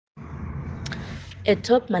A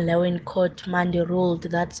top Malawian court Monday ruled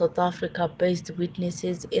that South Africa-based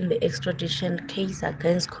witnesses in the extradition case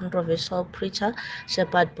against controversial preacher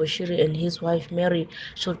Shepherd Bushiri and his wife Mary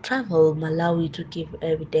should travel Malawi to give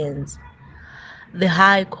evidence. The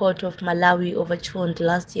High Court of Malawi overturned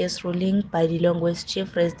last year's ruling by Lilongwe's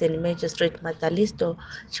Chief Resident Magistrate Matalisto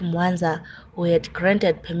Chimwanza, who had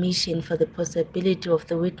granted permission for the possibility of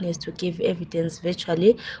the witness to give evidence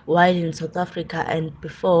virtually while in South Africa and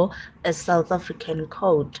before a South African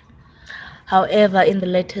court. However, in the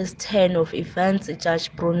latest turn of events,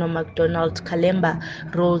 Judge Bruno MacDonald Kalemba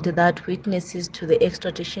ruled that witnesses to the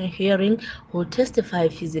extradition hearing will testify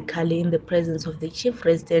physically in the presence of the chief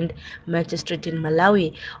resident magistrate in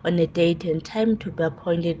Malawi on a date and time to be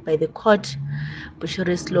appointed by the court.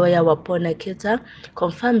 Bushiri's lawyer Wapona Kita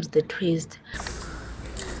confirms the twist.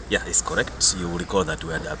 Yeah, it's correct. You will recall that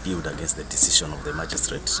we had appealed against the decision of the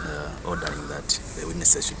magistrate ordering that the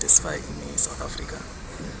witnesses should testify in South Africa.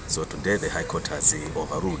 So today the High Court has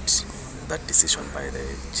overruled that decision by the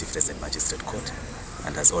Chief Resident Magistrate Court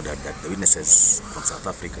and has ordered that the witnesses from South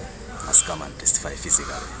Africa must come and testify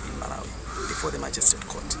physically in Malawi before the Magistrate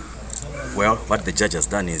Court. Well, what the judge has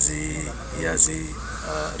done is he has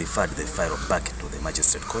referred the file back to the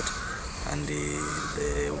Magistrate Court, and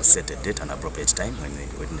they will set a date and appropriate time when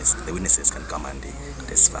the witnesses can come and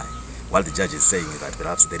testify. What the judge is saying is that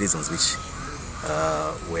perhaps the reasons which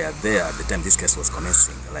were there at the time this case was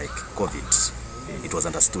commencing, like COVID, it was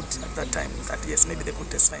understood at that time that yes, maybe they could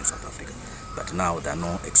testify in South Africa. But now there are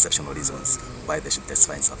no exceptional reasons why they should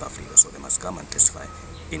testify in South Africa, so they must come and testify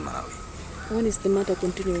in Malawi. When is the matter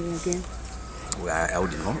continuing again? I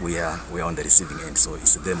wouldn't know. We are on the receiving end, so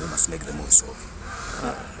it's them who must make the moves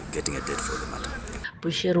of getting a date for the matter.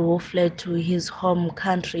 Bushiri, who fled to his home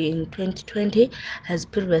country in 2020, has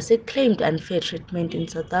previously claimed unfair treatment in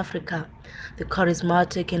South Africa. The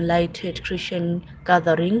charismatic and light-hearted Christian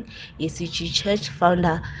gathering, ECG Church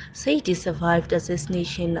founder, said he survived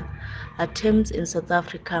assassination attempts in South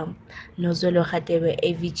Africa. Nozolo Khatebe,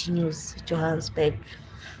 AVG News, Johannesburg.